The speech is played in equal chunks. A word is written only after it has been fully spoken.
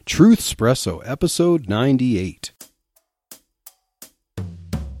Truth Espresso, episode 98.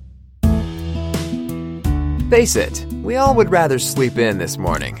 Face it, we all would rather sleep in this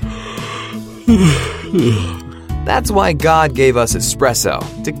morning. That's why God gave us espresso,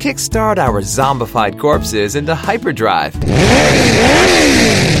 to kickstart our zombified corpses into hyperdrive.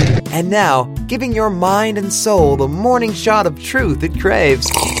 And now, giving your mind and soul the morning shot of truth it craves.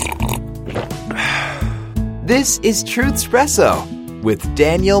 This is Truth Espresso with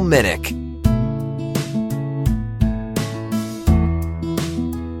Daniel Minnick.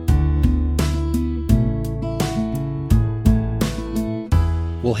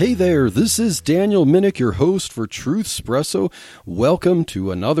 Well, hey there, this is Daniel Minnick, your host for Truth Espresso. Welcome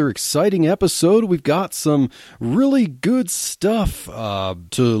to another exciting episode. We've got some really good stuff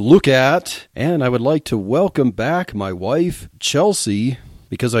to look at, and I would like to welcome back my wife, Chelsea,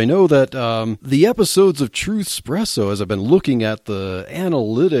 because I know that the episodes of Truth Espresso, as I've been looking at the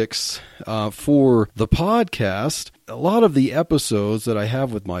analytics for the podcast, a lot of the episodes that I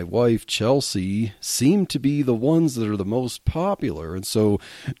have with my wife, Chelsea, seem to be the ones that are the most popular. And so,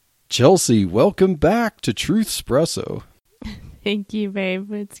 Chelsea, welcome back to Truth Espresso. Thank you,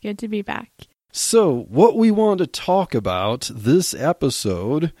 babe. It's good to be back. So, what we want to talk about this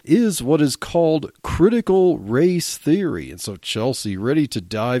episode is what is called critical race theory. And so, Chelsea, ready to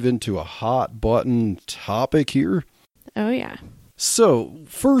dive into a hot button topic here? Oh, yeah. So,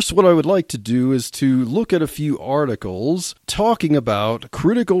 first, what I would like to do is to look at a few articles talking about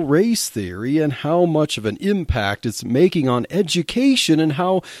critical race theory and how much of an impact it's making on education and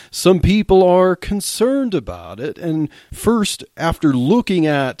how some people are concerned about it. And first, after looking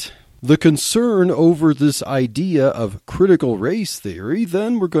at the concern over this idea of critical race theory,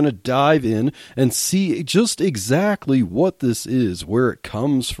 then we're going to dive in and see just exactly what this is, where it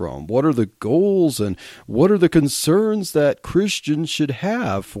comes from, what are the goals, and what are the concerns that Christians should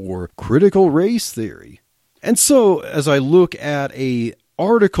have for critical race theory. And so, as I look at an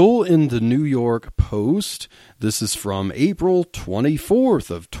article in the New York Post, this is from April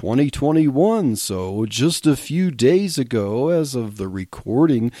 24th of 2021, so just a few days ago as of the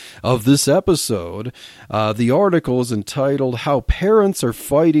recording of this episode. The article is entitled, How Parents Are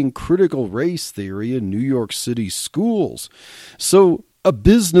Fighting Critical Race Theory in New York City Schools. So, a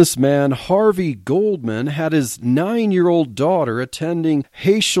businessman, Harvey Goldman, had his 9-year-old daughter attending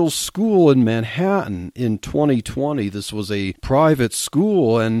Heschel School in Manhattan in 2020. This was a private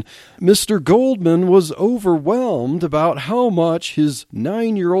school, and Mr. Goldman was overwhelmed about how much his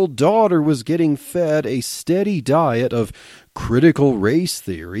 9-year-old daughter was getting fed a steady diet of critical race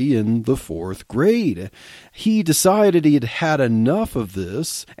theory in the 4th grade. He decided he had had enough of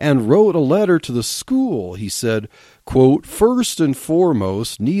this and wrote a letter to the school. He said, quote, "First and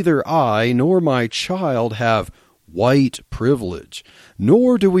foremost, neither I nor my child have white privilege,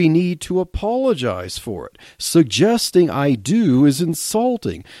 nor do we need to apologize for it. Suggesting I do is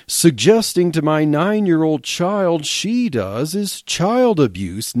insulting. Suggesting to my 9-year-old child she does is child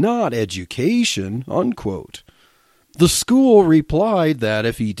abuse, not education," unquote. The school replied that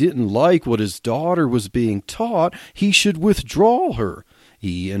if he didn't like what his daughter was being taught, he should withdraw her.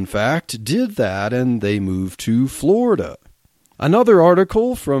 He, in fact, did that, and they moved to Florida. Another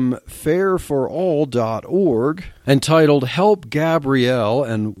article from fairforall.org entitled Help Gabrielle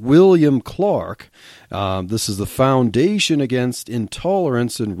and William Clark. This is the Foundation Against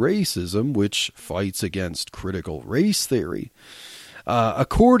Intolerance and Racism, which fights against critical race theory.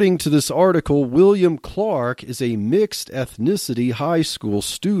 According to this article, William Clark is a mixed ethnicity high school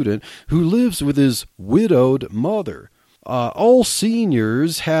student who lives with his widowed mother. All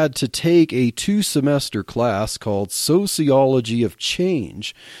seniors had to take a 2-semester class called Sociology of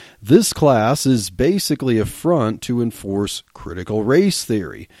Change. This class is basically a front to enforce critical race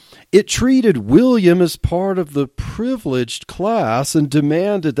theory. It treated William as part of the privileged class and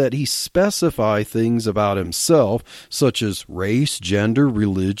demanded that he specify things about himself, such as race, gender,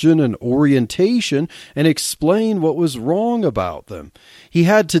 religion, and orientation, and explain what was wrong about them. He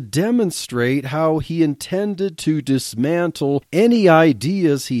had to demonstrate how he intended to dismantle any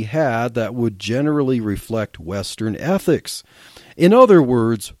ideas he had that would generally reflect Western ethics. In other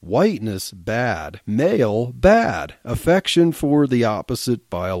words, whiteness, bad. Male, bad. Affection for the opposite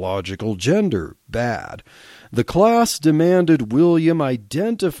biological gender, bad. The class demanded William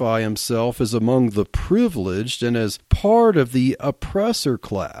identify himself as among the privileged and as part of the oppressor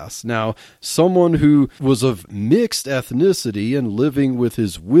class. Now, someone who was of mixed ethnicity and living with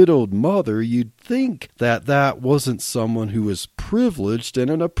his widowed mother, you'd think that that wasn't someone who was privileged and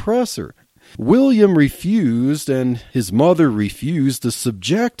an oppressor. William refused, and his mother refused to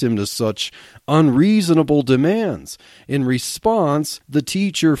subject him to such unreasonable demands. In response, the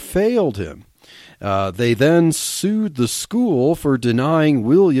teacher failed him. They then sued the school for denying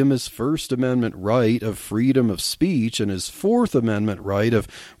William his First Amendment right of freedom of speech and his Fourth Amendment right of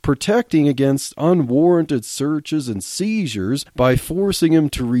protecting against unwarranted searches and seizures by forcing him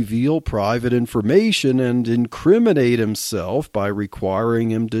to reveal private information and incriminate himself by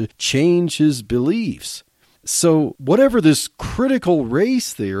requiring him to change his beliefs. So whatever this critical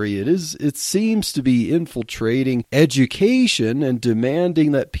race theory it is, it seems to be infiltrating education and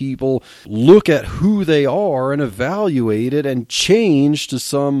demanding that people look at who they are and evaluate it and change to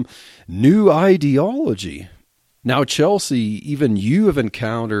some new ideology. Now, Chelsea, even you have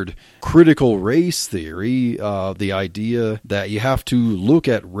encountered critical race theory, the idea that you have to look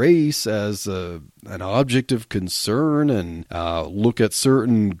at race as an object of concern and look at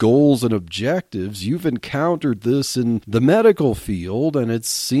certain goals and objectives. You've encountered this in the medical field, and it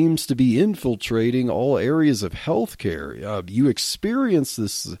seems to be infiltrating all areas of healthcare. You experienced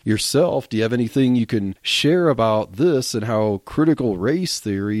this yourself. Do you have anything you can share about this and how critical race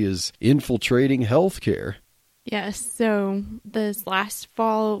theory is infiltrating healthcare? Yes, so this last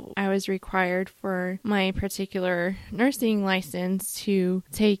fall, I was required for my particular nursing license to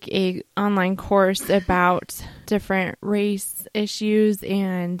take an online course about different race issues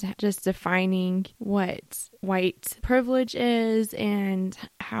and just defining what white privilege is and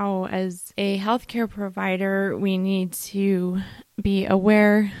how, as a healthcare provider, we need to be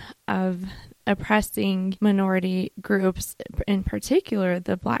aware of oppressing minority groups, in particular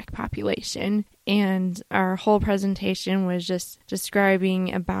the Black population. And our whole presentation was just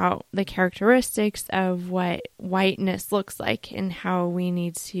describing about the characteristics of what whiteness looks like and how we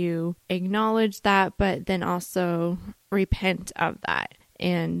need to acknowledge that, but then also repent of that.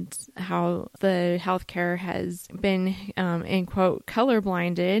 And how the healthcare has been, in quote,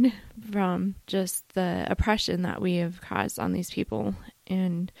 colorblinded from just the oppression that we have caused on these people.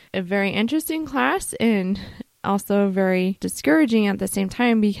 And a very interesting class, and also very discouraging at the same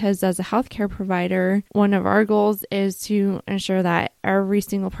time, because as a healthcare provider, one of our goals is to ensure that every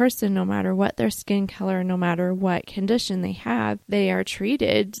single person, no matter what their skin color, no matter what condition they have, they are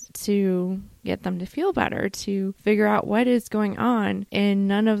treated to get them to feel better, to figure out what is going on. And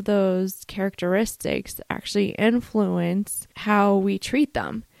none of those characteristics actually influence how we treat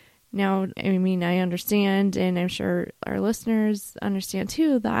them. Now, I mean, I understand, and I'm sure our listeners understand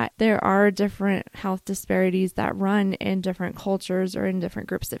too, that there are different health disparities that run in different cultures or in different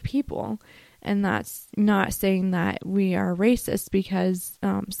groups of people. And that's not saying that we are racist, because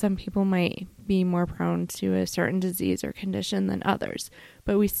some people might be more prone to a certain disease or condition than others.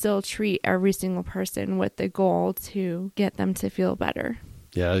 But we still treat every single person with the goal to get them to feel better.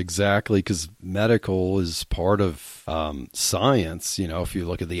 Yeah, exactly, because medical is part of science. You know, if you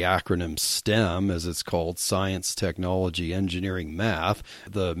look at the acronym STEM, as it's called, science, technology, engineering, math,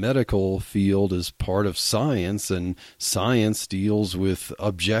 the medical field is part of science, and science deals with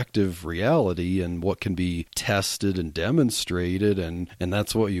objective reality and what can be tested and demonstrated, and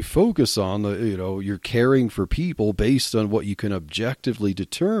that's what you focus on. You know, you're caring for people based on what you can objectively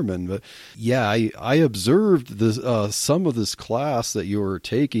determine. But yeah, I observed this, some of this class that you were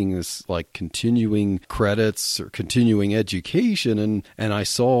taking, this like continuing credits or continuing education, and I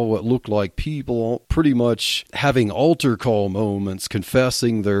saw what looked like people pretty much having altar call moments,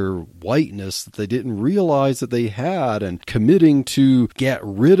 confessing their whiteness that they didn't realize that they had, and committing to get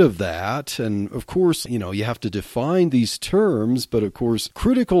rid of that. And of course, you know, you have to define these terms, but of course,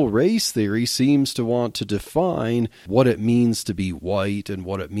 critical race theory seems to want to define what it means to be white and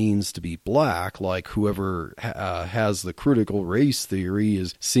what it means to be black, like whoever has the critical race theory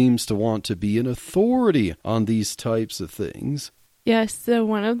seems to want to be an authority on these types of things. Yes, so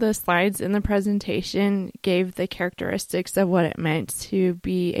one of the slides in the presentation gave the characteristics of what it meant to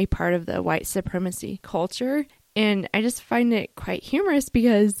be a part of the white supremacy culture. And I just find it quite humorous,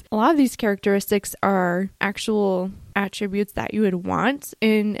 because a lot of these characteristics are actual attributes that you would want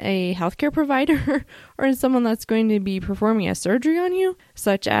in a healthcare provider or in someone that's going to be performing a surgery on you,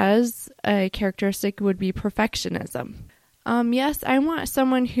 such as a characteristic would be perfectionism. Yes, I want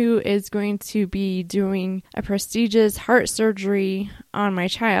someone who is going to be doing a prestigious heart surgery on my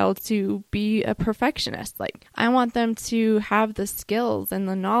child to be a perfectionist. Like, I want them to have the skills and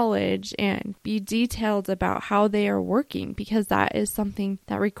the knowledge and be detailed about how they are working, because that is something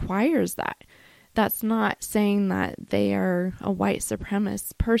that requires that. That's not saying that they are a white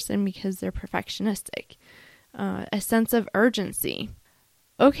supremacist person because they're perfectionistic. A sense of urgency.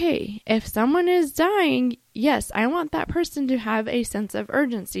 Okay, if someone is dying, yes, I want that person to have a sense of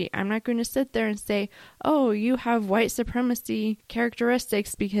urgency. I'm not going to sit there and say, oh, you have white supremacy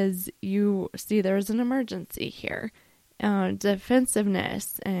characteristics because you see there's an emergency here.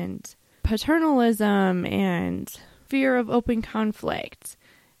 Defensiveness and paternalism and fear of open conflict,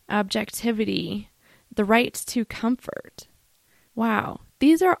 objectivity, the right to comfort. Wow.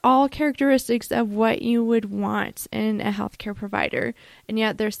 These are all characteristics of what you would want in a healthcare provider. And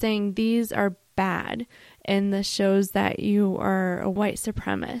yet they're saying these are bad. And this shows that you are a white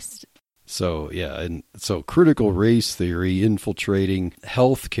supremacist. So, yeah, and so critical race theory infiltrating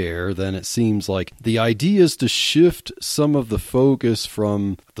healthcare, then it seems like the idea is to shift some of the focus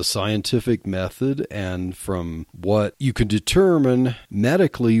from the scientific method and from what you can determine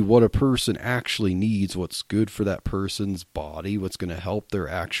medically what a person actually needs, what's good for that person's body, what's going to help their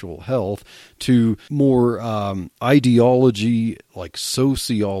actual health, to more ideology like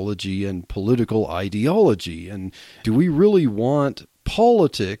sociology and political ideology. And do we really want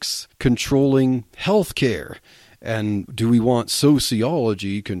politics controlling healthcare? And do we want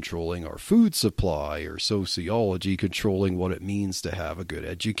sociology controlling our food supply, or sociology controlling what it means to have a good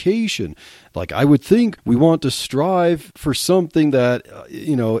education? Like, I would think we want to strive for something that,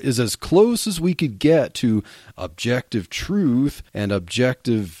 is as close as we could get to objective truth and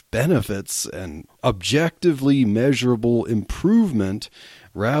objective benefits and objectively measurable improvement,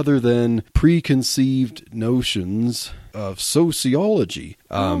 rather than preconceived notions of sociology.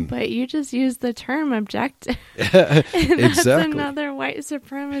 But you just used the term objective. Exactly. That's another white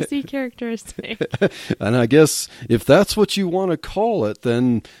supremacy characteristic. And I guess if that's what you want to call it,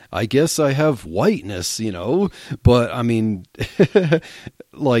 then I guess I have whiteness, But I mean,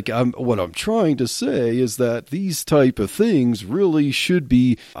 what I'm trying to say is that these type of things really should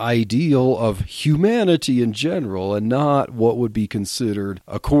be ideal of humanity in general and not what would be considered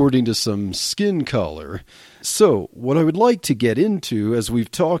according to some skin color. So, what I would like to get into, as we've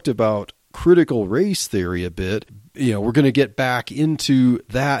talked about critical race theory a bit, we're going to get back into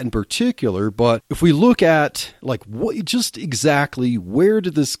that in particular, but if we look at, just exactly where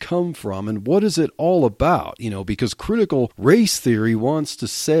did this come from and what is it all about, because critical race theory wants to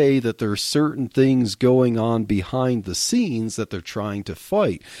say that there are certain things going on behind the scenes that they're trying to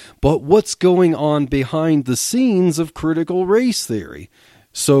fight. But what's going on behind the scenes of critical race theory?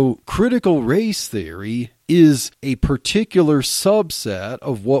 So critical race theory is a particular subset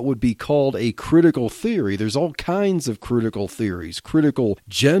of what would be called a critical theory. There's all kinds of critical theories, critical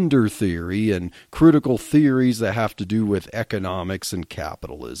gender theory and critical theories that have to do with economics and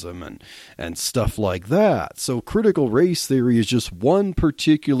capitalism and stuff like that. So critical race theory is just one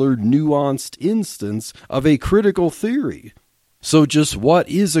particular nuanced instance of a critical theory. So just what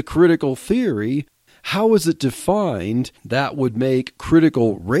is a critical theory? How is it defined that would make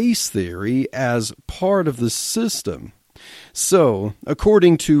critical race theory as part of the system? So,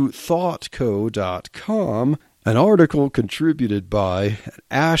 according to ThoughtCo.com, an article contributed by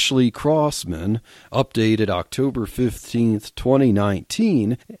Ashley Crossman, updated October 15th,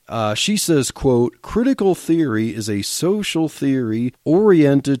 2019, she says, quote, "Critical theory is a social theory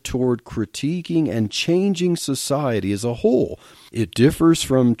oriented toward critiquing and changing society as a whole. It differs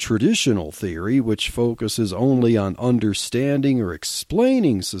from traditional theory, which focuses only on understanding or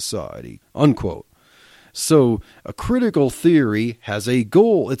explaining society," unquote. So a critical theory has a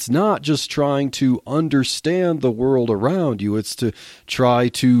goal. It's not just trying to understand the world around you. It's to try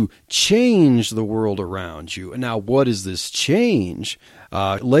to change the world around you. And now, what is this change?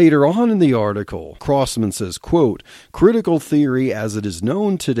 Later on in the article, Crossman says, quote, "Critical theory as it is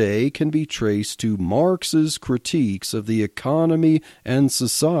known today can be traced to Marx's critiques of the economy and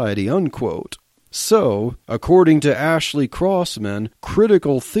society," unquote. So, according to Ashley Crossman,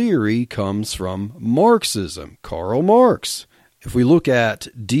 critical theory comes from Marxism, Karl Marx. If we look at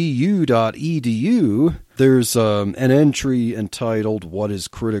du.edu, there's an entry entitled, "What is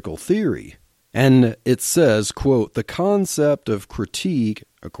Critical Theory?" And it says, quote, "The concept of critique,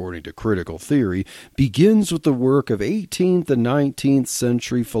 according to critical theory, begins with the work of 18th and 19th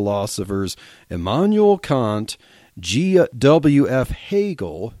century philosophers Immanuel Kant, G.W.F.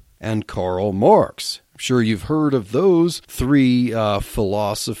 Hegel, and Karl Marx." I'm sure you've heard of those three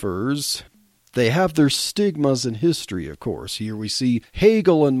philosophers. They have their stigmas in history, of course. Here we see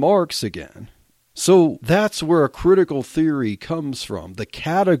Hegel and Marx again. So that's where a critical theory comes from, the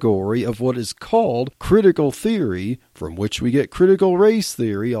category of what is called critical theory, from which we get critical race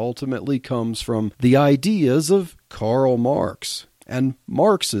theory, ultimately comes from the ideas of Karl Marx and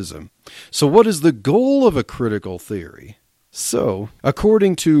Marxism. So what is the goal of a critical theory? So,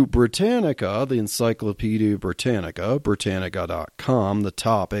 according to Britannica, the Encyclopedia Britannica, Britannica.com, the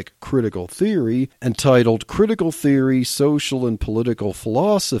topic Critical Theory, entitled Critical Theory, Social and Political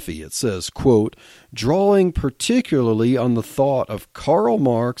Philosophy, it says, quote, drawing particularly on the thought of Karl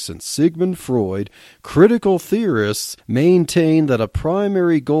Marx and Sigmund Freud, critical theorists maintain that a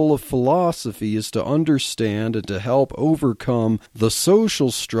primary goal of philosophy is to understand and to help overcome the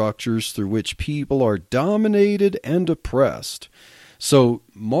social structures through which people are dominated and oppressed. So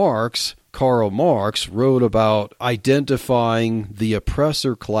Karl Marx wrote about identifying the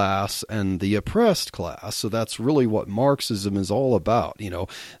oppressor class and the oppressed class. So that's really what Marxism is all about. You know,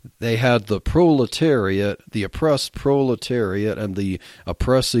 they had the proletariat, the oppressed proletariat, and the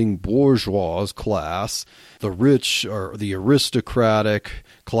oppressing bourgeois class, the rich or the aristocratic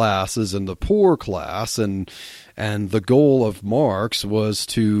classes and the poor class, and the goal of Marx was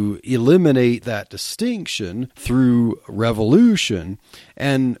to eliminate that distinction through revolution.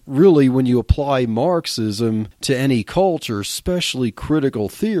 And really, when you apply Marxism to any culture, especially critical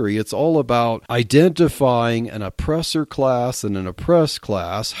theory, it's all about identifying an oppressor class and an oppressed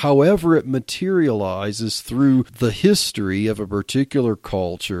class, however it materializes through the history of a particular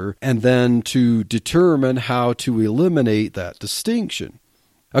culture, and then to determine how to eliminate that distinction.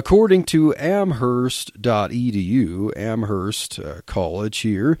 According to Amherst.edu, Amherst College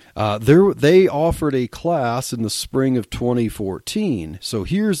here, they offered a class in the spring of 2014. So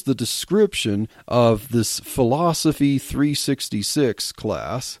here's the description of this Philosophy 366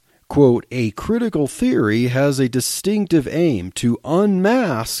 class. Quote, a critical theory has a distinctive aim to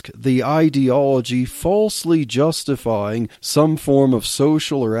unmask the ideology falsely justifying some form of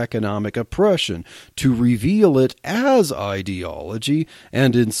social or economic oppression, to reveal it as ideology,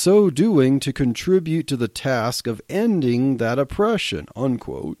 and in so doing to contribute to the task of ending that oppression,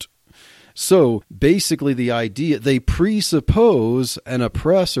 unquote. So basically the idea, they presuppose an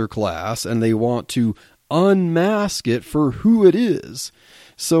oppressor class and they want to unmask it for who it is.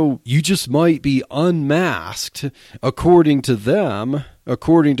 So you just might be unmasked, according to them,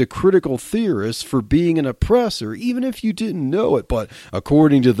 according to critical theorists, for being an oppressor, even if you didn't know it. But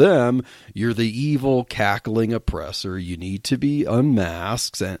according to them, you're the evil, cackling oppressor. You need to be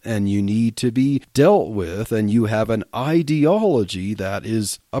unmasked and you need to be dealt with, and you have an ideology that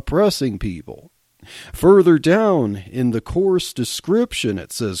is oppressing people. Further down in the course description,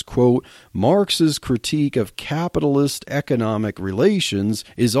 it says, quote, Marx's critique of capitalist economic relations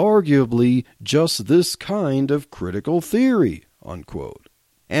is arguably just this kind of critical theory, unquote.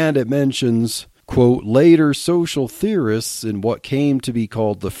 And it mentions, quote, later social theorists in what came to be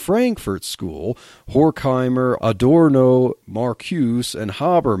called the Frankfurt School, Horkheimer, Adorno, Marcuse, and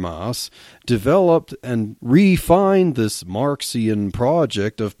Habermas, developed and refined this Marxian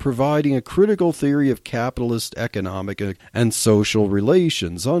project of providing a critical theory of capitalist economic and social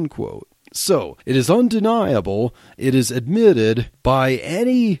relations, unquote. So, it is undeniable, it is admitted by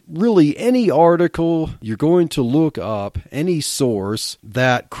any article you're going to look up, any source,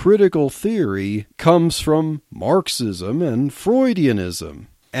 that critical theory comes from Marxism and Freudianism.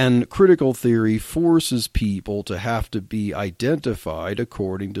 And critical theory forces people to have to be identified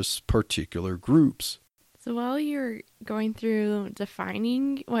according to particular groups. So while you're going through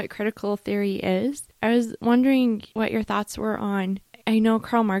defining what critical theory is, I was wondering what your thoughts were on, I know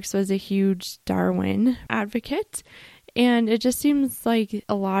Karl Marx was a huge Darwin advocate, and it just seems like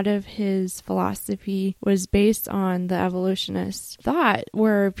a lot of his philosophy was based on the evolutionist thought,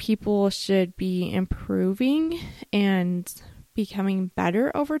 where people should be improving and becoming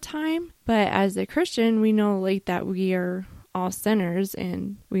better over time. But as a Christian, we know that we are all sinners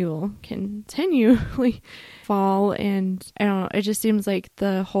and we will continually fall. And I don't know, it just seems like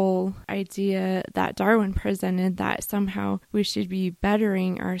the whole idea that Darwin presented, that somehow we should be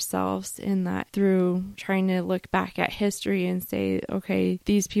bettering ourselves in that through trying to look back at history and say, okay,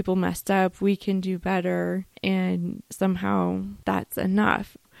 these people messed up, we can do better, and somehow that's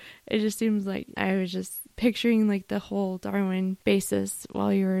enough. It just seems like I was just picturing the whole Darwin basis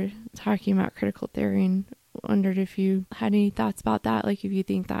while you were talking about critical theory, and wondered if you had any thoughts about that, if you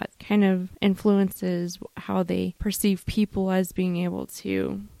think that kind of influences how they perceive people as being able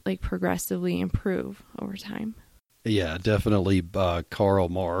to progressively improve over time. Yeah, definitely. Karl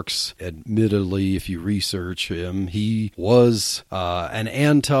Marx, admittedly, if you research him, he was an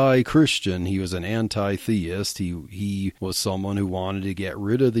anti-Christian. He was an anti-theist. He was someone who wanted to get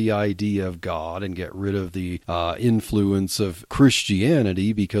rid of the idea of God and get rid of the influence of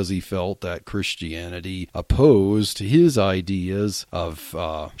Christianity, because he felt that Christianity opposed his ideas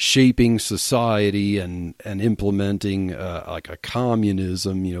of shaping society and implementing a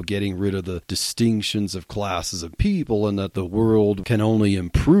communism, getting rid of the distinctions of classes of people. people, and that the world can only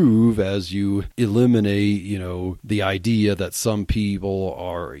improve as you eliminate, the idea that some people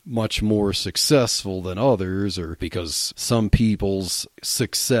are much more successful than others, or because some people's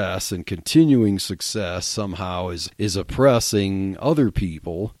success and continuing success somehow is oppressing other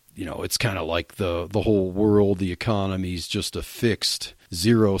people. It's kind of like the whole world, the economy is just a fixed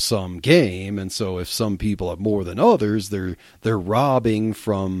zero-sum game, and so if some people have more than others, they're robbing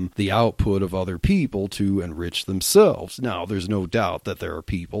from the output of other people to enrich themselves. Now, there's no doubt that there are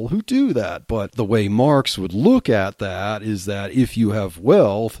people who do that, but the way Marx would look at that is that if you have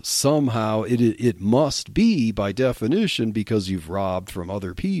wealth, somehow it must be, by definition, because you've robbed from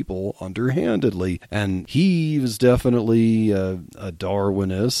other people underhandedly. And he was definitely a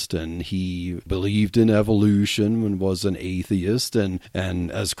Darwinist, and he believed in evolution and was an atheist, and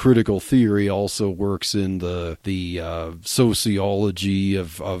as critical theory also works in the sociology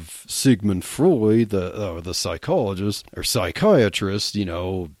of Sigmund Freud, the psychologist or psychiatrist,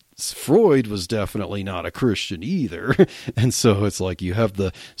 Freud was definitely not a Christian either. And so it's like you have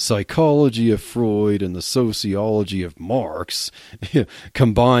the psychology of Freud and the sociology of Marx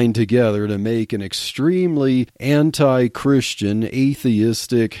combined together to make an extremely anti-Christian,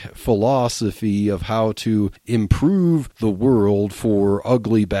 atheistic philosophy of how to improve the world for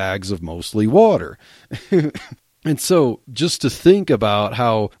ugly bags of mostly water. And so just to think about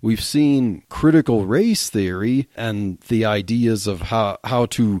how we've seen critical race theory and the ideas of how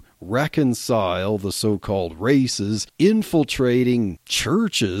to reconcile the so-called races infiltrating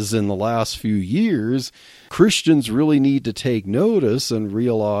churches in the last few years, Christians really need to take notice and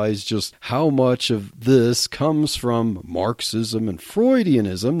realize just how much of this comes from Marxism and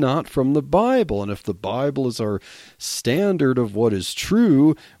Freudianism, not from the Bible. And if the Bible is our standard of what is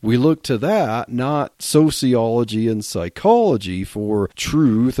true, we look to that, not sociology and psychology, for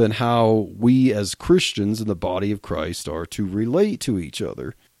truth and how we as Christians in the body of Christ are to relate to each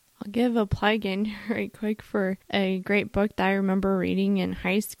other. I'll give a plug in right quick for a great book that I remember reading in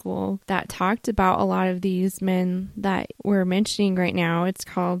high school that talked about a lot of these men that we're mentioning right now. It's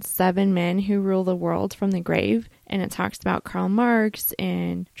called 7 Men Who Rule the World from the Grave. And it talks about Karl Marx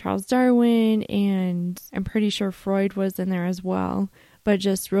and Charles Darwin, and I'm pretty sure Freud was in there as well. But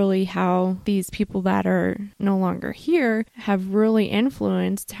just really how these people that are no longer here have really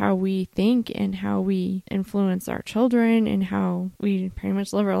influenced how we think and how we influence our children and how we pretty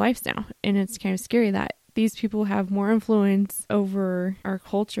much live our lives now. And it's kind of scary that these people have more influence over our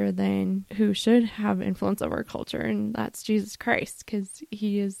culture than who should have influence over our culture, and that's Jesus Christ, because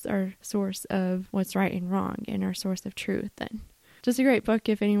he is our source of what's right and wrong and our source of truth. And just a great book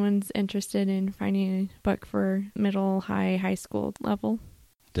if anyone's interested in finding a book for middle, high school level.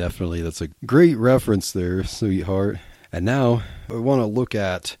 Definitely. That's a great reference there, sweetheart. And now I want to look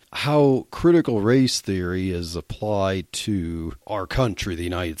at how critical race theory is applied to our country, the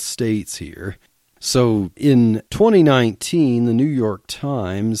United States here. So in 2019, the New York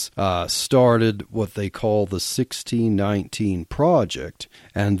Times started what they call the 1619 Project.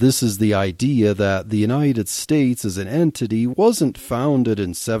 And this is the idea that the United States as an entity wasn't founded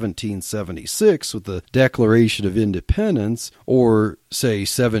in 1776 with the Declaration of Independence, or say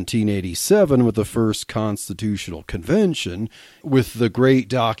 1787 with the first Constitutional Convention, with the great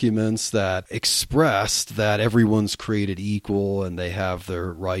documents that expressed that everyone's created equal and they have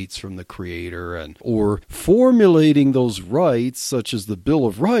their rights from the Creator, and or formulating those rights, such as the Bill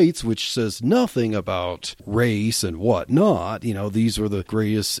of Rights, which says nothing about race and whatnot. These were the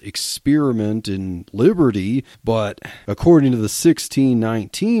greatest experiment in liberty, but according to the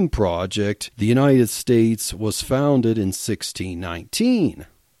 1619 Project, the United States was founded in 1619.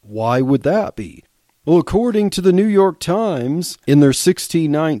 Why would that be? Well, according to the New York Times, in their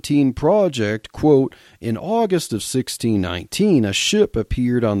 1619 Project, quote, in August of 1619, a ship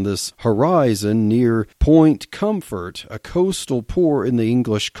appeared on this horizon near Point Comfort, a coastal port in the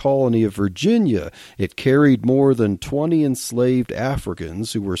English colony of Virginia. It carried more than 20 enslaved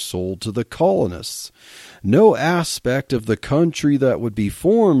Africans who were sold to the colonists. No aspect of the country that would be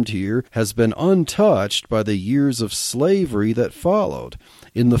formed here has been untouched by the years of slavery that followed.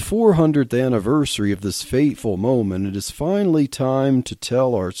 In the 400th anniversary of this fateful moment, it is finally time to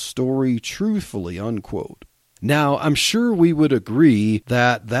tell our story truthfully, unquote. Now, I'm sure we would agree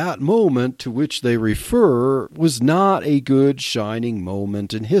that that moment to which they refer was not a good, shining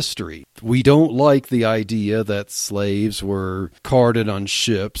moment in history. we don't like the idea that slaves were carted on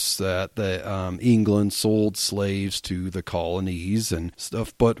ships, that England sold slaves to the colonies and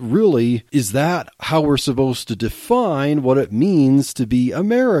stuff. But really, is that how we're supposed to define what it means to be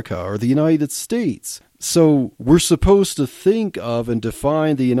America or the United States? So we're supposed to think of and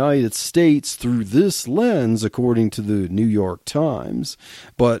define the United States through this lens, according to the New York Times,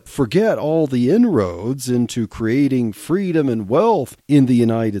 but forget all the inroads into creating freedom and wealth in the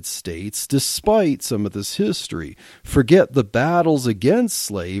United States despite some of this history. Forget the battles against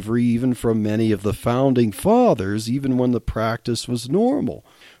slavery, even from many of the founding fathers, even when the practice was normal.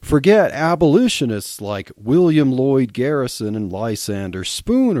 Forget abolitionists like William Lloyd Garrison and Lysander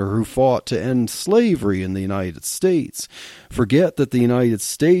Spooner, who fought to end slavery in the United States. Forget that the United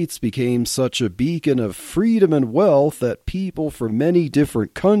States became such a beacon of freedom and wealth that people from many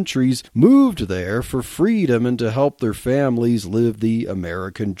different countries moved there for freedom and to help their families live the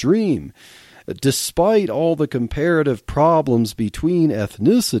American dream. Despite all the comparative problems between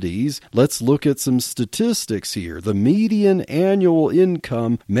ethnicities, let's look at some statistics here. The median annual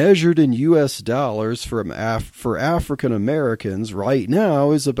income measured in U.S. dollars for African Americans right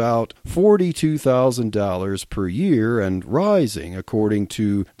now is about $42,000 per year and rising, according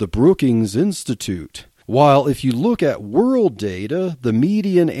to the Brookings Institute. While if you look at world data, the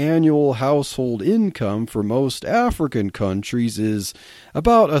median annual household income for most African countries is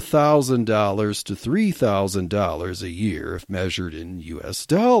about $1,000 to $3,000 a year if measured in U.S.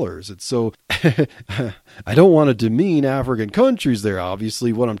 dollars. And so I don't want to demean African countries there,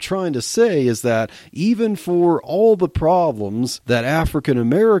 obviously. What I'm trying to say is that even for all the problems that African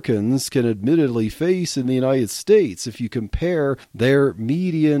Americans can admittedly face in the United States, if you compare their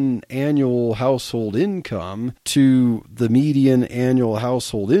median annual household income to the median annual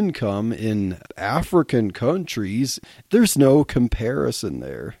household income in African countries, there's no comparison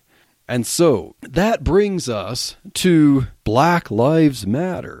there. And so that brings us to Black Lives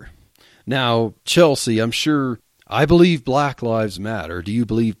Matter. Now, Chelsea, I believe Black Lives Matter. Do you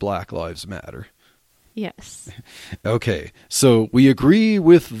believe Black Lives Matter? Yes. Okay, so we agree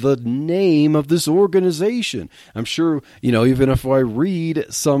with the name of this organization. I'm sure, even if I read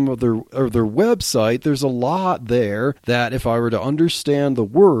some of their website, there's a lot there that if I were to understand the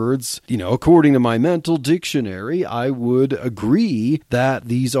words, according to my mental dictionary, I would agree that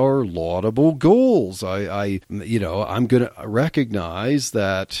these are laudable goals. I'm going to recognize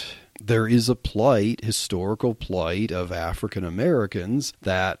that there is a historical plight of African Americans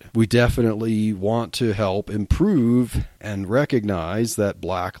that we definitely want to help improve and recognize that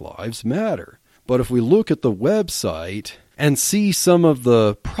Black Lives Matter. But if we look at the website and see some of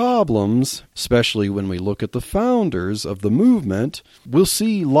the problems, especially when we look at the founders of the movement, we'll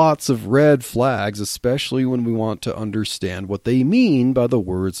see lots of red flags, especially when we want to understand what they mean by the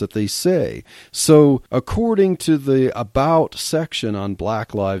words that they say. So, according to the About section on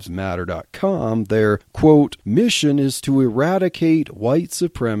blacklivesmatter.com, their, quote, mission is to eradicate white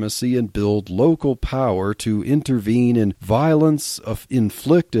supremacy and build local power to intervene in violence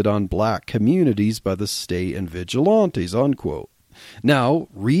inflicted on black communities by the state and vigilantes, unquote. Now,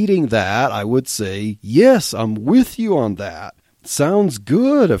 reading that, I would say, yes, I'm with you on that. Sounds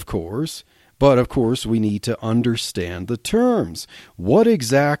good, of course, but of course we need to understand the terms. What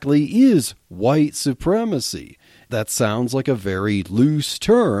exactly is white supremacy? That sounds like a very loose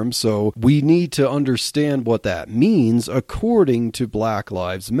term, so we need to understand what that means according to Black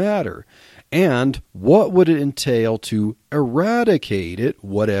Lives Matter. And what would it entail to eradicate it,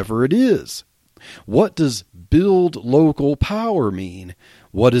 whatever it is? What does build local power mean?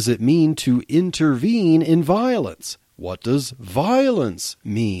 What does it mean to intervene in violence? What does violence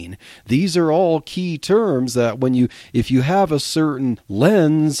mean? These are all key terms that if you have a certain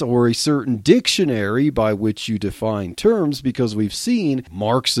lens or a certain dictionary by which you define terms, because we've seen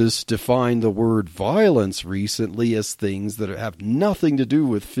Marxists define the word violence recently as things that have nothing to do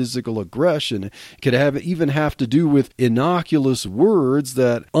with physical aggression. It could even have to do with innocuous words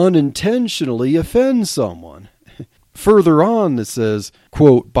that unintentionally offend someone. Further on, it says,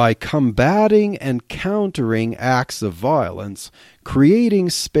 quote, by combating and countering acts of violence, creating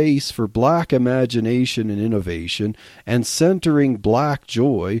space for black imagination and innovation, and centering black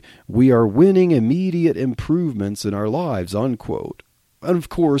joy, we are winning immediate improvements in our lives, unquote. And of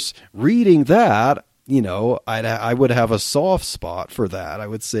course, reading that, I would have a soft spot for that. I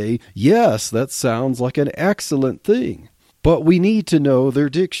would say, yes, that sounds like an excellent thing. But we need to know their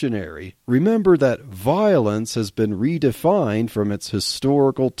dictionary. Remember that violence has been redefined from its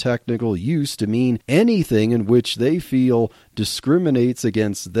historical technical use to mean anything in which they feel discriminates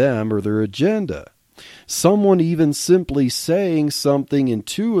against them or their agenda. Someone even simply saying something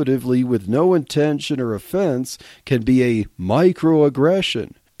intuitively with no intention or offense can be a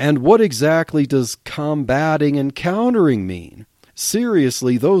microaggression. And what exactly does combating and countering mean?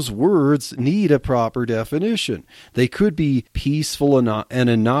 Seriously, those words need a proper definition. They could be peaceful and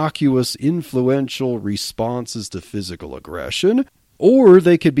innocuous, influential responses to physical aggression, or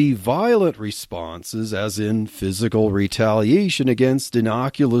they could be violent responses, as in physical retaliation against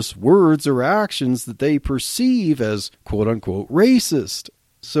innocuous words or actions that they perceive as quote-unquote racist.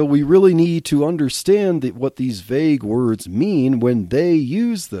 So we really need to understand what these vague words mean when they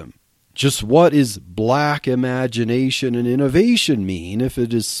use them. Just what is black imagination and innovation mean if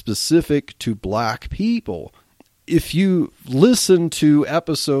it is specific to black people? If you listen to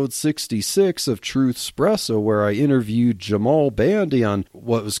episode 66 of Truthspresso, where I interviewed Jamal Bandy on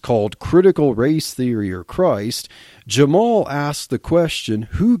what was called critical race theory or Christ, Jamal asked the question,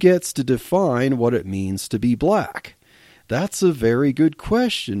 who gets to define what it means to be black? That's a very good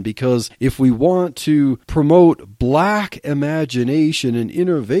question, because if we want to promote black imagination and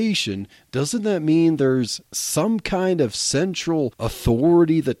innovation, doesn't that mean there's some kind of central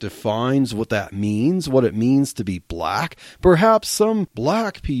authority that defines what that means, what it means to be black? Perhaps some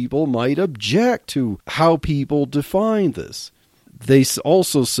black people might object to how people define this. They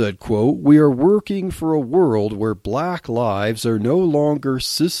also said, quote, "We are working for a world where black lives are no longer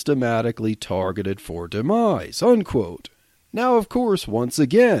systematically targeted for demise," unquote. Now, of course, once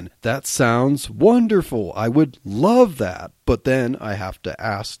again, that sounds wonderful. I would love that. But then I have to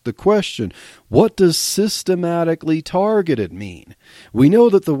ask the question, what does systematically targeted mean? We know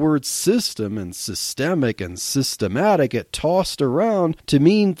that the words system and systemic and systematic get tossed around to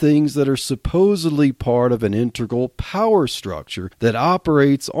mean things that are supposedly part of an integral power structure that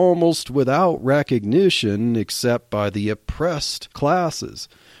operates almost without recognition except by the oppressed classes.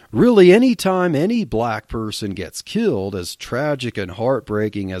 Really, any time any black person gets killed, as tragic and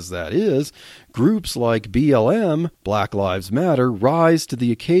heartbreaking as that is, groups like BLM, Black Lives Matter, rise to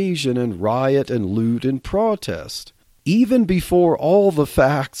the occasion and riot and loot and protest. Even before all the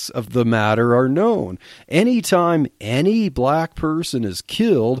facts of the matter are known. Anytime any black person is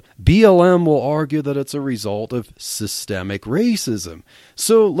killed, BLM will argue that it's a result of systemic racism.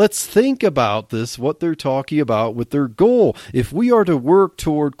 So let's think about this, what they're talking about with their goal. If we are to work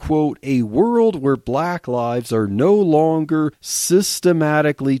toward, quote, a world where black lives are no longer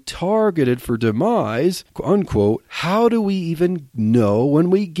systematically targeted for demise, unquote, how do we even know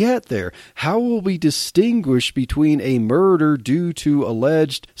when we get there? How will we distinguish between a murder due to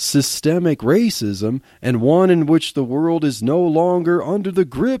alleged systemic racism and one in which the world is no longer under the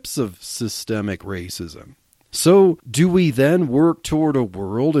grips of systemic racism? So, do we then work toward a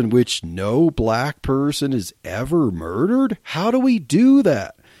world in which no black person is ever murdered? How do we do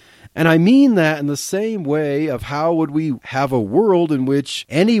that? And I mean that in the same way of how would we have a world in which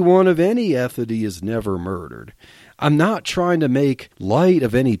anyone of any ethnicity is never murdered? I'm not trying to make light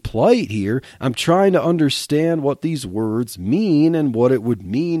of any plight here. I'm trying to understand what these words mean and what it would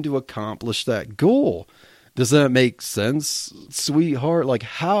mean to accomplish that goal. Does that make sense, sweetheart? Like,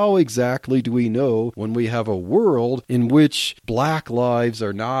 how exactly do we know when we have a world in which black lives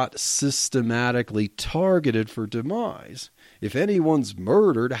are not systematically targeted for demise? If anyone's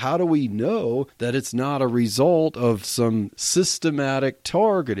murdered, how do we know that it's not a result of some systematic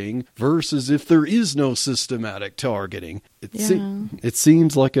targeting versus if there is no systematic targeting? It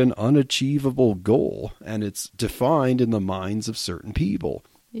seems like an unachievable goal, and it's defined in the minds of certain people.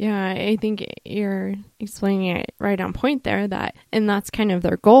 Yeah, I think you're explaining it right on point there, and that's kind of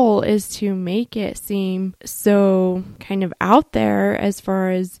their goal, is to make it seem so kind of out there as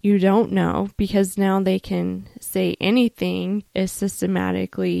far as you don't know, because now they can say anything is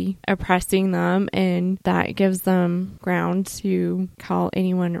systematically oppressing them, and that gives them ground to call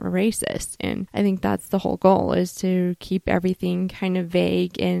anyone a racist. And I think that's the whole goal, is to keep everything kind of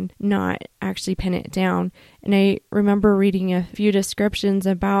vague and not actually pin it down. And I remember reading a few descriptions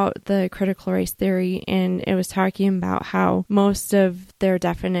about the critical race theory, and it was talking about how most of their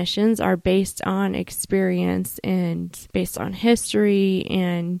definitions are based on experience and based on history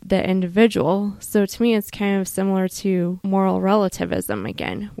and the individual. So to me, it's kind of similar to moral relativism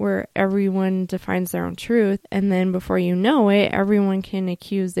again, where everyone defines their own truth, and then before you know it, everyone can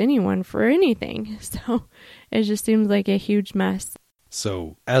accuse anyone for anything. So it just seems like a huge mess.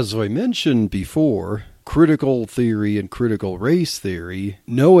 So, as I mentioned before, critical theory and critical race theory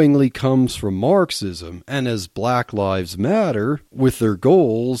knowingly comes from Marxism, and as Black Lives Matter, with their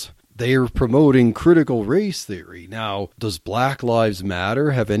goals, they are promoting critical race theory. Now, does Black Lives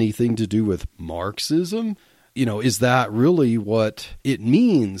Matter have anything to do with Marxism? is that really what it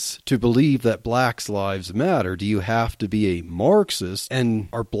means to believe that Black lives matter? Do you have to be a Marxist? And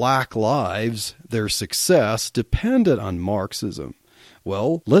are Black lives, their success, dependent on Marxism?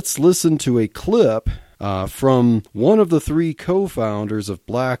 Well, let's listen to a clip from one of the 3 co-founders of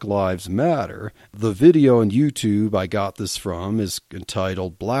Black Lives Matter. The video on YouTube I got this from is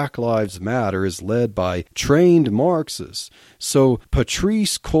entitled Black Lives Matter is led by trained Marxists. So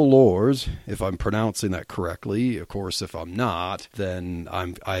Patrisse Cullors, if I'm pronouncing that correctly, of course if I'm not, then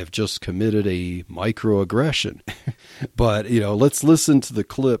I have just committed a microaggression. But, let's listen to the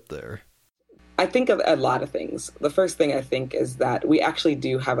clip there. I think of a lot of things. The first thing I think is that we actually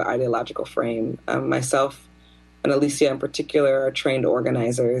do have an ideological frame. Myself and Alicia in particular are trained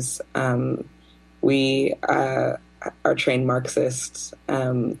organizers. We are trained Marxists.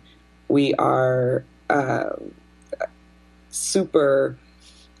 We are super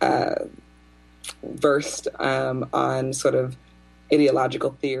versed on sort of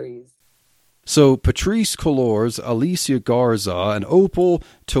ideological theories. So Patrisse Cullors, Alicia Garza, and Opal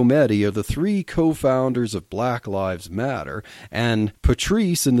Tometi are the 3 co-founders of Black Lives Matter. And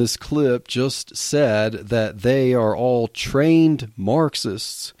Patrisse in this clip just said that they are all trained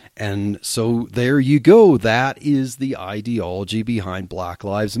Marxists. And so there you go. That is the ideology behind Black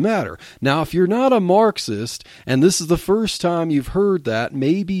Lives Matter. Now, if you're not a Marxist, and this is the first time you've heard that,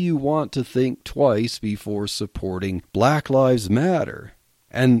 maybe you want to think twice before supporting Black Lives Matter.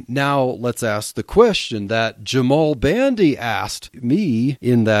 And now let's ask the question that Jamal Bandy asked me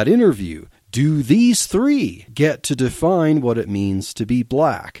in that interview. Do these 3 get to define what it means to be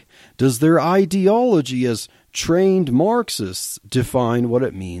Black? Does their ideology as trained Marxists define what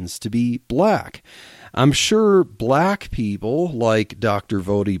it means to be Black? I'm sure Black people like Dr.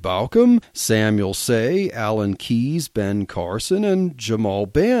 Voddie Baucham, Samuel Say, Alan Keyes, Ben Carson, and Jamal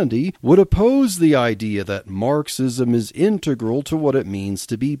Bandy would oppose the idea that Marxism is integral to what it means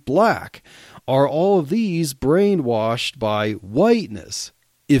to be Black. Are all of these brainwashed by whiteness?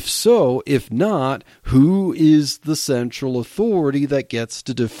 If so, if not, who is the central authority that gets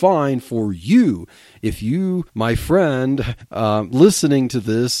to define for you? If you, my friend, listening to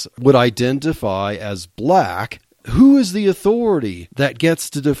this, would identify as Black, who is the authority that gets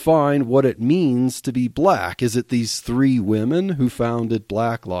to define what it means to be Black? Is it these 3 women who founded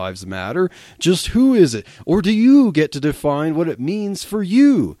Black Lives Matter? Just who is it? Or do you get to define what it means for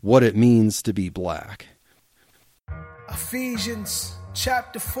you, what it means to be Black? Ephesians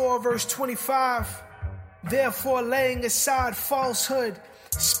chapter 4, verse 25. Therefore, laying aside falsehood,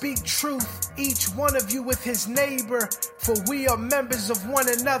 speak truth, each one of you with his neighbor, for we are members of one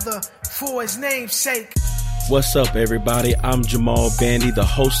another for his name's sake. What's up, everybody? I'm Jamal Bandy, the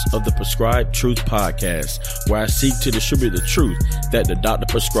host of the Prescribed Truth Podcast, where I seek to distribute the truth that the doctor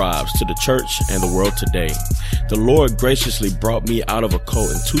prescribes to the church and the world today. The Lord graciously brought me out of a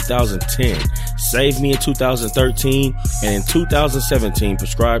cult in 2010, saved me in 2013, and in 2017,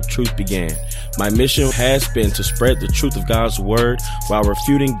 Prescribed Truth began. My mission has been to spread the truth of God's word while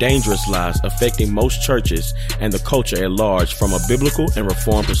refuting dangerous lies affecting most churches and the culture at large from a biblical and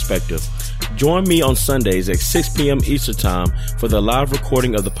reformed perspective. Join me on Sundays at 6 p.m. Eastern Time for the live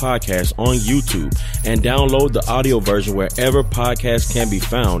recording of the podcast on YouTube, and download the audio version wherever podcasts can be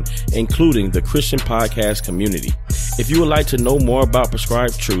found, including the Christian podcast community. If you would like to know more about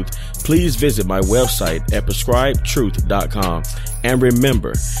Prescribed Truth, please visit my website at prescribedtruth.com. And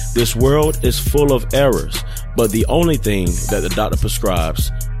remember, this world is full of errors, but the only thing that the doctor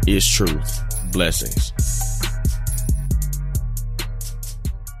prescribes is truth. Blessings.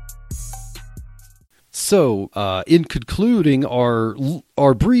 So, in concluding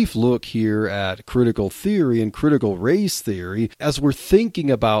our brief look here at critical theory and critical race theory, as we're thinking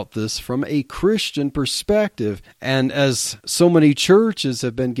about this from a Christian perspective, and as so many churches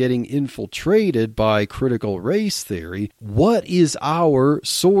have been getting infiltrated by critical race theory, what is our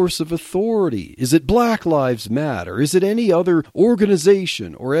source of authority? Is it Black Lives Matter? Is it any other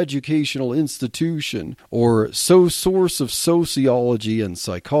organization or educational institution or source of sociology and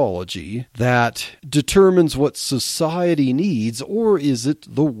psychology that determines what society needs? Or is it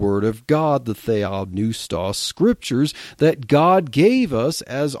the Word of God, the Theopneustos Scriptures that God gave us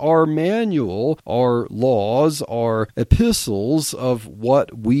as our manual, our laws, our epistles of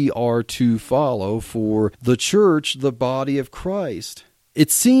what we are to follow for the church, the body of Christ?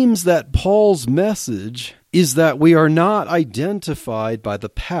 It seems that Paul's message is that we are not identified by the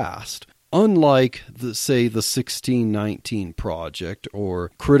past. unlike, say, the 1619 Project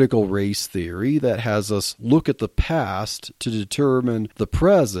or critical race theory that has us look at the past to determine the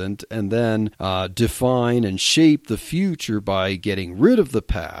present and then define and shape the future by getting rid of the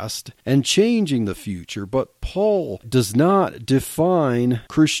past and changing the future. But Paul does not define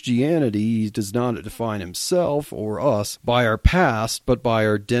Christianity, he does not define himself or us by our past, but by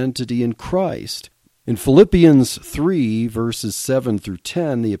our identity in Christ. In Philippians 3, verses 7 through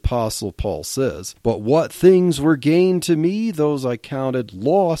 10, the Apostle Paul says, "But what things were gained to me, those I counted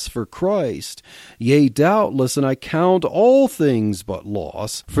loss for Christ. Yea, doubtless, and I count all things but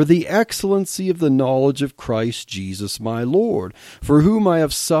loss, for the excellency of the knowledge of Christ Jesus my Lord, for whom I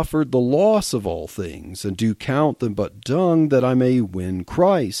have suffered the loss of all things, and do count them but dung, that I may win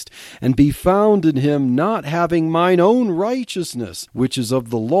Christ, and be found in him, not having mine own righteousness, which is of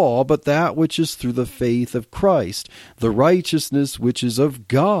the law, but that which is through the faith of Christ, the righteousness which is of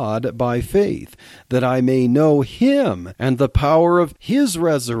God by faith, that I may know him and the power of his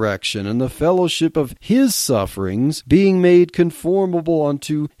resurrection and the fellowship of his sufferings, being made conformable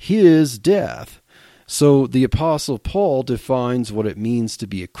unto his death." So the Apostle Paul defines what it means to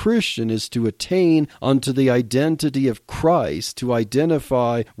be a Christian is to attain unto the identity of Christ, to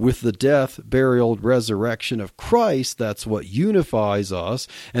identify with the death, burial, resurrection of Christ. That's what unifies us.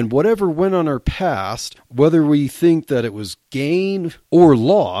 And whatever went on our past, whether we think that it was gain or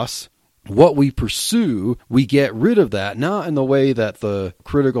loss, what we pursue, we get rid of that, not in the way that the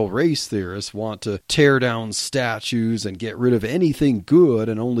critical race theorists want to tear down statues and get rid of anything good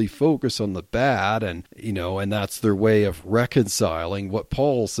and only focus on the bad, and that's their way of reconciling. What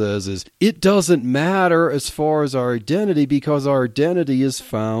Paul says is, it doesn't matter as far as our identity, because our identity is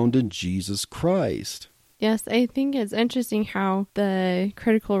found in Jesus Christ. Yes, I think it's interesting how the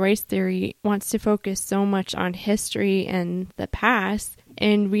critical race theory wants to focus so much on history and the past.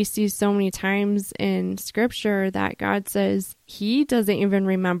 And we see so many times in Scripture that God says he doesn't even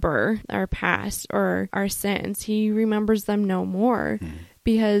remember our past or our sins. He remembers them no more.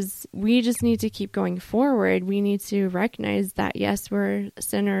 Because we just need to keep going forward. We need to recognize that, yes, we're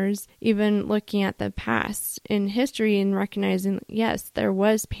sinners, even looking at the past in history and recognizing, yes, there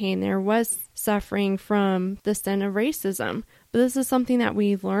was pain, there was suffering from the sin of racism. But this is something that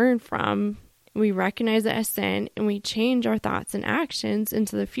we learn from. We recognize it as sin, and we change our thoughts and actions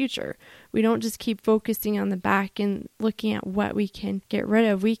into the future. We don't just keep focusing on the back and looking at what we can get rid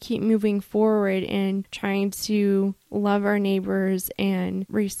of. We keep moving forward and trying to love our neighbors and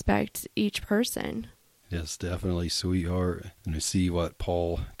respect each person. Yes, definitely. So we are going to see what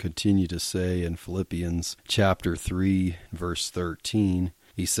Paul continued to say in Philippians chapter 3, verse 13.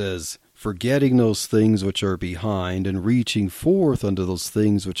 He says, "Forgetting those things which are behind, and reaching forth unto those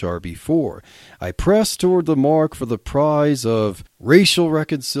things which are before, I press toward the mark for the prize of" racial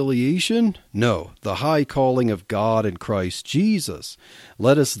reconciliation? No, the high calling of God in Christ Jesus.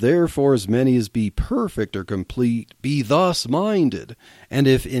 "Let us therefore, as many as be perfect or complete, be thus minded. And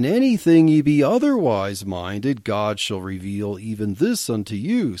if in anything ye be otherwise minded, God shall reveal even this unto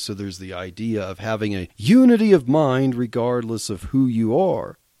you." So there's the idea of having a unity of mind regardless of who you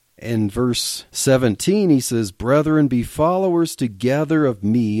are. In verse 17, he says, "Brethren, be followers together of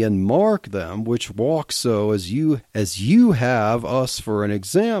me, and mark them which walk so as you have us for an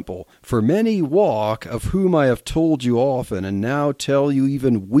example. For many walk, of whom I have told you often, and now tell you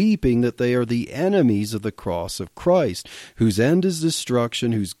even weeping, that they are the enemies of the cross of Christ, whose end is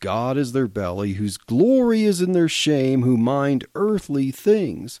destruction, whose God is their belly, whose glory is in their shame, who mind earthly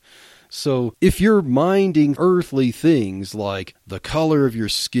things." So if you're minding earthly things like the color of your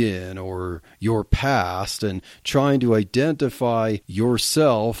skin or your past and trying to identify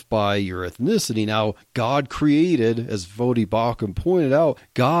yourself by your ethnicity, now God created, as Voddie Baucham pointed out,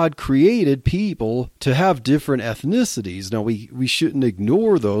 God created people to have different ethnicities. Now we shouldn't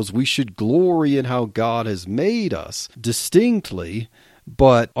ignore those. We should glory in how God has made us distinctly.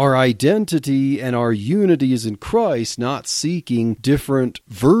 But our identity and our unity is in Christ, not seeking different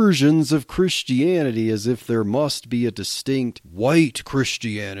versions of Christianity as if there must be a distinct white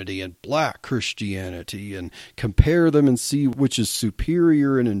Christianity and black Christianity and compare them and see which is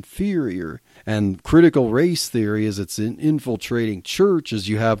superior and inferior. And critical race theory, as it's infiltrating churches,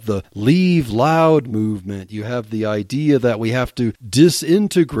 you have the Leave Loud movement. You have the idea that we have to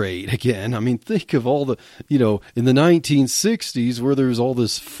disintegrate again. I mean, think of all the, in the 1960s where there's all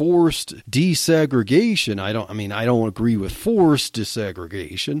this forced desegregation. I don't agree with forced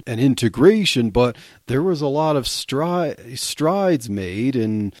desegregation and integration, but there was a lot of strides made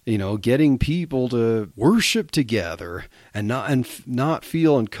in, getting people to worship together and not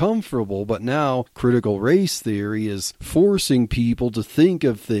feel uncomfortable. But now critical race theory is forcing people to think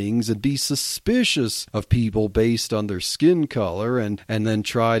of things and be suspicious of people based on their skin color, and then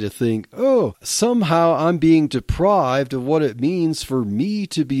try to think, oh, somehow I'm being deprived of what it means for me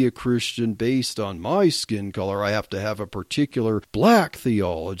to be a Christian based on my skin color. I have to have a particular black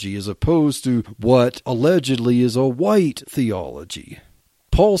theology as opposed to what allegedly is a white theology.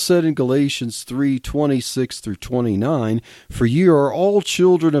 Paul said in Galatians 3:26-29, "For ye are all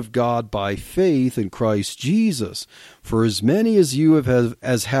children of God by faith in Christ Jesus. For as many as you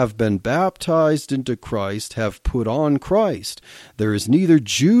have been baptized into Christ have put on Christ. There is neither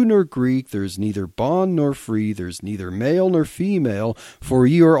Jew nor Greek, there is neither bond nor free, there is neither male nor female, for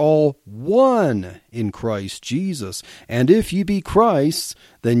ye are all one in Christ Jesus. And if ye be Christ's,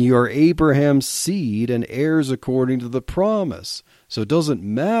 then ye are Abraham's seed and heirs according to the promise." So it doesn't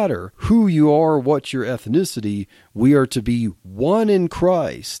matter who you are, what your ethnicity, we are to be one in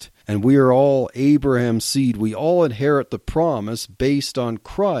Christ. And we are all Abraham's seed. We all inherit the promise based on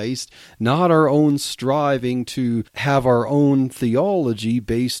Christ, not our own striving to have our own theology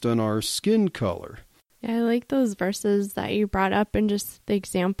based on our skin color. Yeah, I like those verses that you brought up, and just the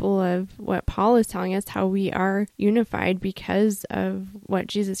example of what Paul is telling us, how we are unified because of what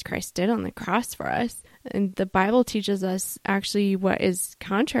Jesus Christ did on the cross for us. And the Bible teaches us actually what is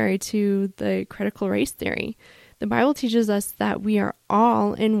contrary to the critical race theory. The Bible teaches us that we are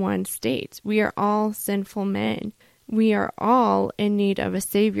all in one state. We are all sinful men. We are all in need of a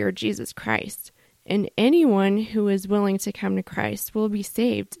Savior, Jesus Christ. And anyone who is willing to come to Christ will be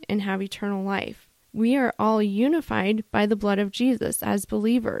saved and have eternal life. We are all unified by the blood of Jesus as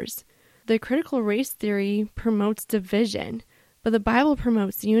believers. The critical race theory promotes division, but the Bible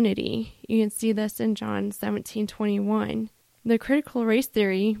promotes unity. You can see this in John 17:21. The critical race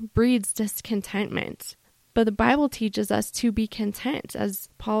theory breeds discontentment, but the Bible teaches us to be content. As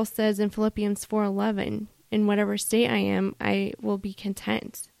Paul says in Philippians 4:11, "In whatever state I am, I will be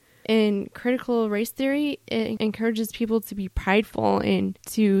content." In critical race theory, it encourages people to be prideful and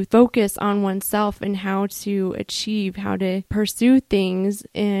to focus on oneself and how to achieve, how to pursue things.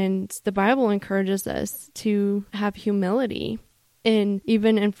 And the Bible encourages us to have humility. And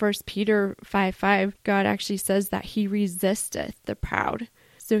even in 1 Peter 5:5, God actually says that he resisteth the proud.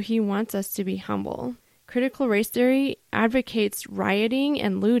 So he wants us to be humble. Critical race theory advocates rioting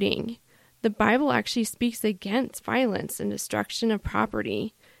and looting. The Bible actually speaks against violence and destruction of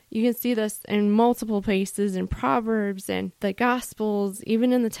property. You can see this in multiple places in Proverbs and the Gospels,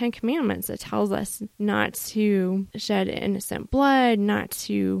 even in the Ten Commandments. It tells us not to shed innocent blood, not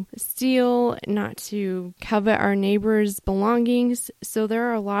to steal, not to covet our neighbor's belongings. So there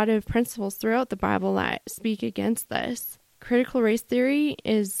are a lot of principles throughout the Bible that speak against this. Critical race theory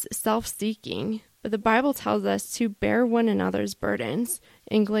is self-seeking, but the Bible tells us to bear one another's burdens.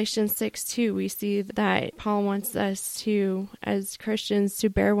 In Galatians 6:2, we see that Paul wants us to, as Christians, to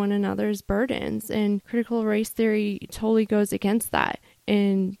bear one another's burdens. And critical race theory totally goes against that.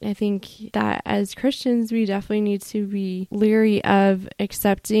 And I think that as Christians, we definitely need to be leery of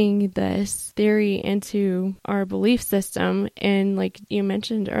accepting this theory into our belief system. And like you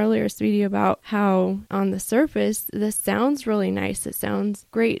mentioned earlier, Sweetie, about how on the surface, this sounds really nice. It sounds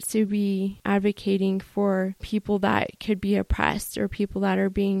great to be advocating for people that could be oppressed or people that are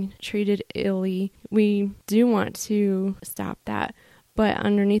being treated illy. We do want to stop that. But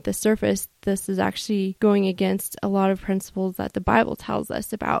underneath the surface, this is actually going against a lot of principles that the Bible tells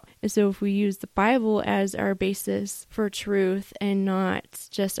us about. And so if we use the Bible as our basis for truth and not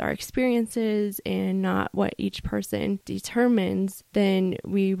just our experiences and not what each person determines, then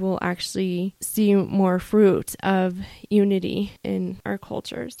we will actually see more fruit of unity in our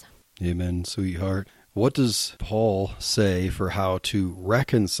cultures. Amen, sweetheart. What does Paul say for how to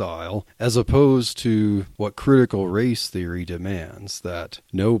reconcile, as opposed to what critical race theory demands, that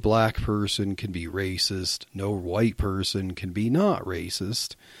no black person can be racist, no white person can be not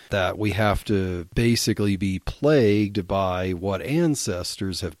racist, that we have to basically be plagued by what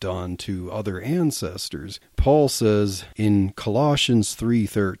ancestors have done to other ancestors? Paul says in Colossians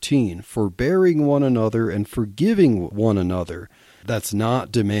 3:13, "Forbearing one another and forgiving one another." That's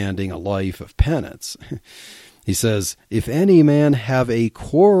not demanding a life of penance. He says, "If any man have a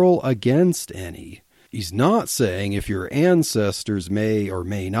quarrel against any." He's not saying if your ancestors may or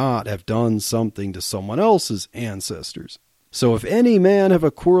may not have done something to someone else's ancestors. So if any man have a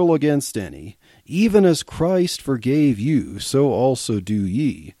quarrel against any, even as Christ forgave you, so also do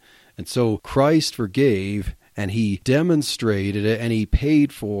ye. And so Christ forgave, and he demonstrated it, and he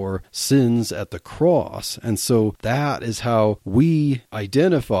paid for sins at the cross. And so that is how we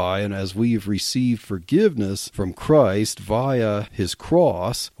identify, and as we've received forgiveness from Christ via his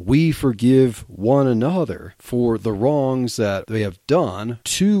cross, we forgive one another for the wrongs that they have done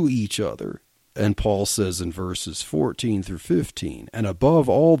to each other. And Paul says in verses 14 through 15, and above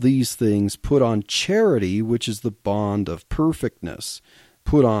all these things put on charity, which is the bond of perfectness.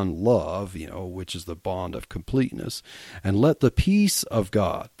 Put on love, which is the bond of completeness. And let the peace of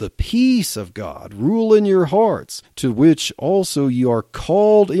God, rule in your hearts, to which also you are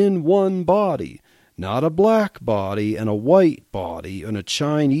called in one body. Not a black body and a white body and a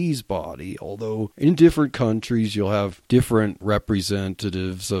Chinese body, although in different countries you'll have different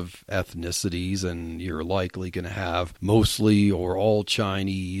representatives of ethnicities, and you're likely going to have mostly or all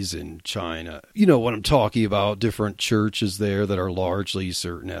Chinese in China. You know what I'm talking about, different churches there that are largely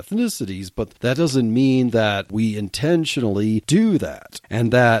certain ethnicities, but that doesn't mean that we intentionally do that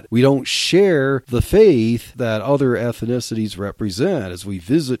and that we don't share the faith that other ethnicities represent. As we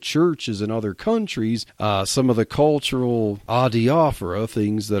visit churches in other countries, some of the cultural adiaphora,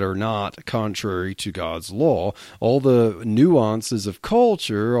 things that are not contrary to God's law, all the nuances of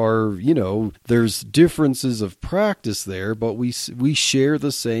culture are, there's differences of practice there, but we share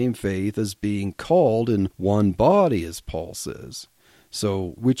the same faith as being called in one body, as Paul says.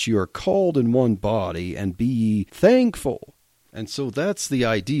 So, which you are called in one body, and be ye thankful. And so that's the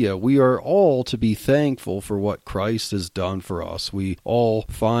idea. We are all to be thankful for what Christ has done for us. We all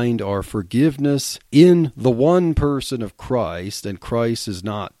find our forgiveness in the one person of Christ, and Christ is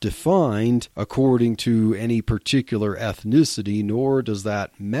not defined according to any particular ethnicity, nor does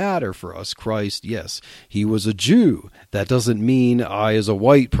that matter for us. Christ, yes, he was a Jew. That doesn't mean I, as a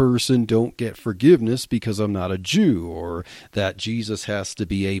white person, don't get forgiveness because I'm not a Jew, or that Jesus has to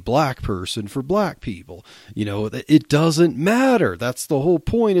be a black person for black people. It doesn't matter. That's the whole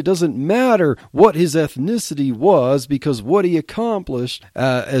point. It doesn't matter what his ethnicity was, because what he accomplished,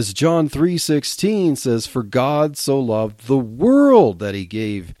 as John 3:16 says, for God so loved the world that he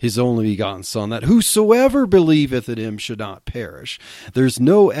gave his only begotten Son, that whosoever believeth in him should not perish. There's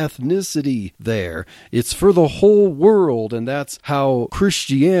no ethnicity there. It's for the whole world, and that's how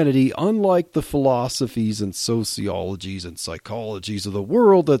Christianity, unlike the philosophies and sociologies and psychologies of the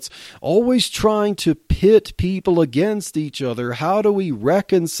world that's always trying to pit people against each other, how do we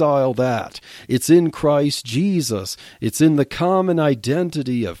reconcile that? It's in Christ Jesus. It's in the common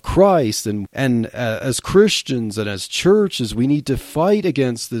identity of Christ. And as Christians and as churches, we need to fight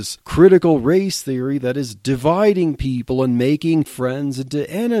against this critical race theory that is dividing people and making friends into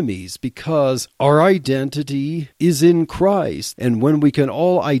enemies, because our identity is in Christ. And when we can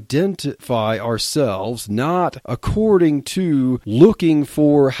all identify ourselves, not according to looking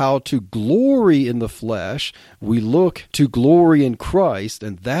for how to glory in the flesh, we look to glory in Christ,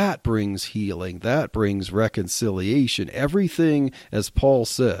 and that brings healing, that brings reconciliation. Everything, as Paul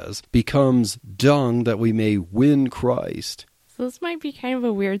says, becomes dung that we may win Christ. So this might be kind of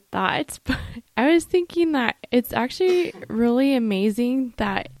a weird thought, but I was thinking that it's actually really amazing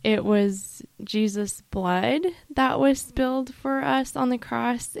that it was Jesus' blood that was spilled for us on the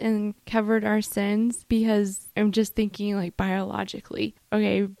cross and covered our sins, because I'm just thinking like biologically.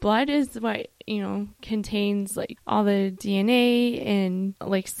 Okay, blood is what, contains like all the DNA and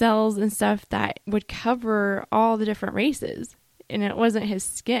like cells and stuff that would cover all the different races. And it wasn't his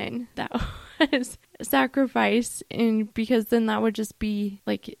skin that was sacrificed, and because then that would just be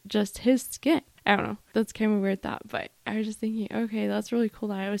like just his skin. I don't know. That's kind of a weird thought, but I was just thinking, okay, that's really cool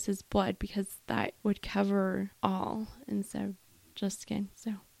that it was his blood, because that would cover all instead of just skin.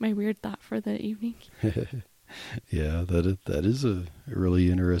 So my weird thought for the evening. Yeah, that is a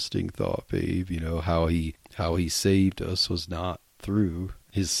really interesting thought, babe. How he saved us was not through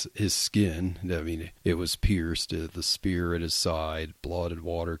his skin. I mean, it was pierced, the spear at his side, blood and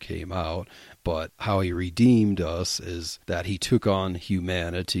water came out, but how he redeemed us is that he took on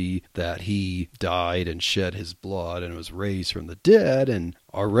humanity, that he died and shed his blood and was raised from the dead, and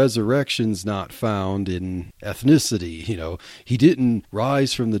our resurrection's not found in ethnicity. He didn't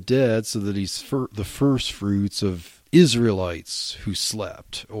rise from the dead so that he's the first fruits of Israelites who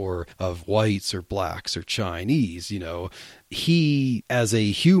slept, or of whites or blacks or Chinese. he, as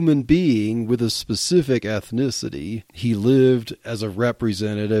a human being with a specific ethnicity, he lived as a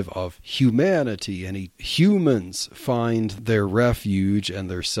representative of humanity, and humans find their refuge and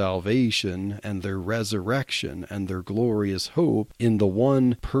their salvation and their resurrection and their glorious hope in the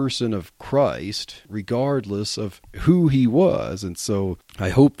one person of Christ, regardless of who he was. And so I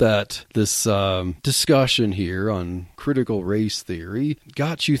hope that this discussion here on critical race theory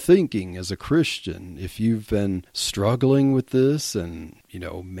got you thinking as a Christian. If you've been struggling with this, and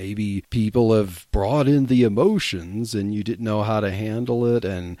maybe people have brought in the emotions and you didn't know how to handle it,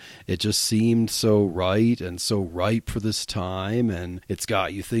 and it just seemed so right and so ripe for this time, and it's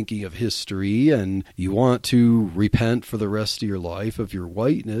got you thinking of history, and you want to repent for the rest of your life of your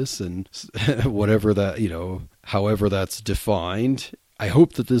whiteness and whatever that, however that's defined. I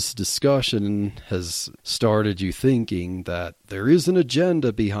hope that this discussion has started you thinking that there is an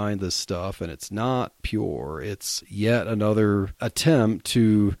agenda behind this stuff, and it's not pure. It's yet another attempt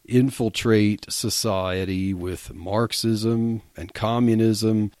to infiltrate society with Marxism and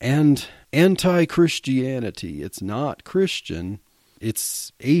communism and anti-Christianity. It's not Christian.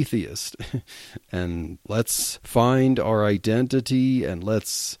 It's atheist. And let's find our identity, and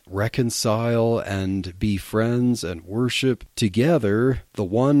let's reconcile and be friends and worship together the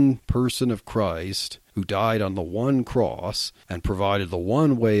one person of Christ who died on the one cross and provided the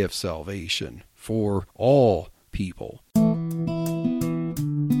one way of salvation for all people.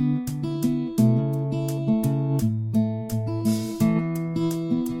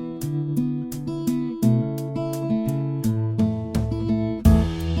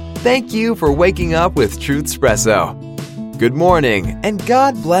 Thank you for waking up with Truthspresso. Good morning, and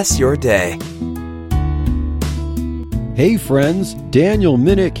God bless your day. Hey friends, Daniel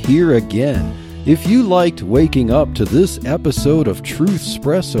Minnick here again. If you liked waking up to this episode of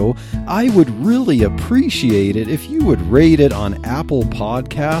Truthspresso, I would really appreciate it if you would rate it on Apple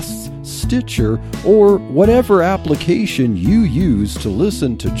Podcasts, Stitcher, or whatever application you use to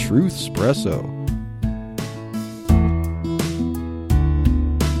listen to Truthspresso.